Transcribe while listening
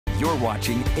You're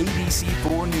watching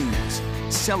ABC4 News,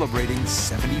 celebrating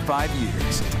 75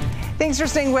 years. Thanks for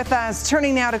staying with us.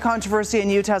 Turning now to controversy in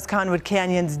Utah's Cottonwood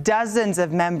Canyons. Dozens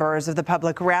of members of the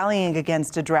public rallying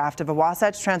against a draft of a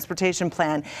Wasatch transportation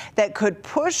plan that could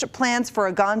push plans for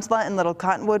a gondola in Little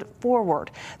Cottonwood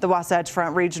forward. The Wasatch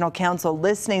Front Regional Council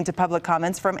listening to public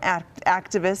comments from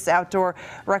activists, outdoor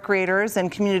recreators,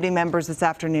 and community members this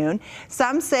afternoon.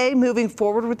 Some say moving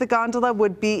forward with the gondola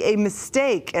would be a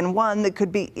mistake and one that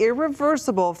could be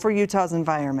irreversible for Utah's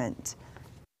environment.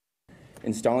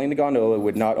 Installing the gondola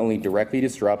would not only directly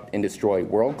disrupt and destroy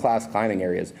world-class climbing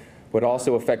areas, but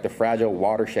also affect the fragile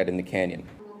watershed in the canyon.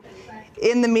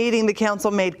 In the meeting, the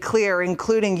council made clear,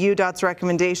 including UDOT's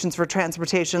recommendations for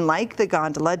transportation like the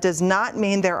gondola does not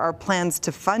mean there are plans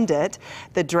to fund it.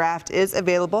 The draft is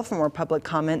available for more public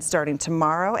comment starting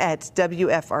tomorrow at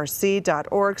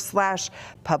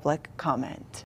wfrc.org/public comment.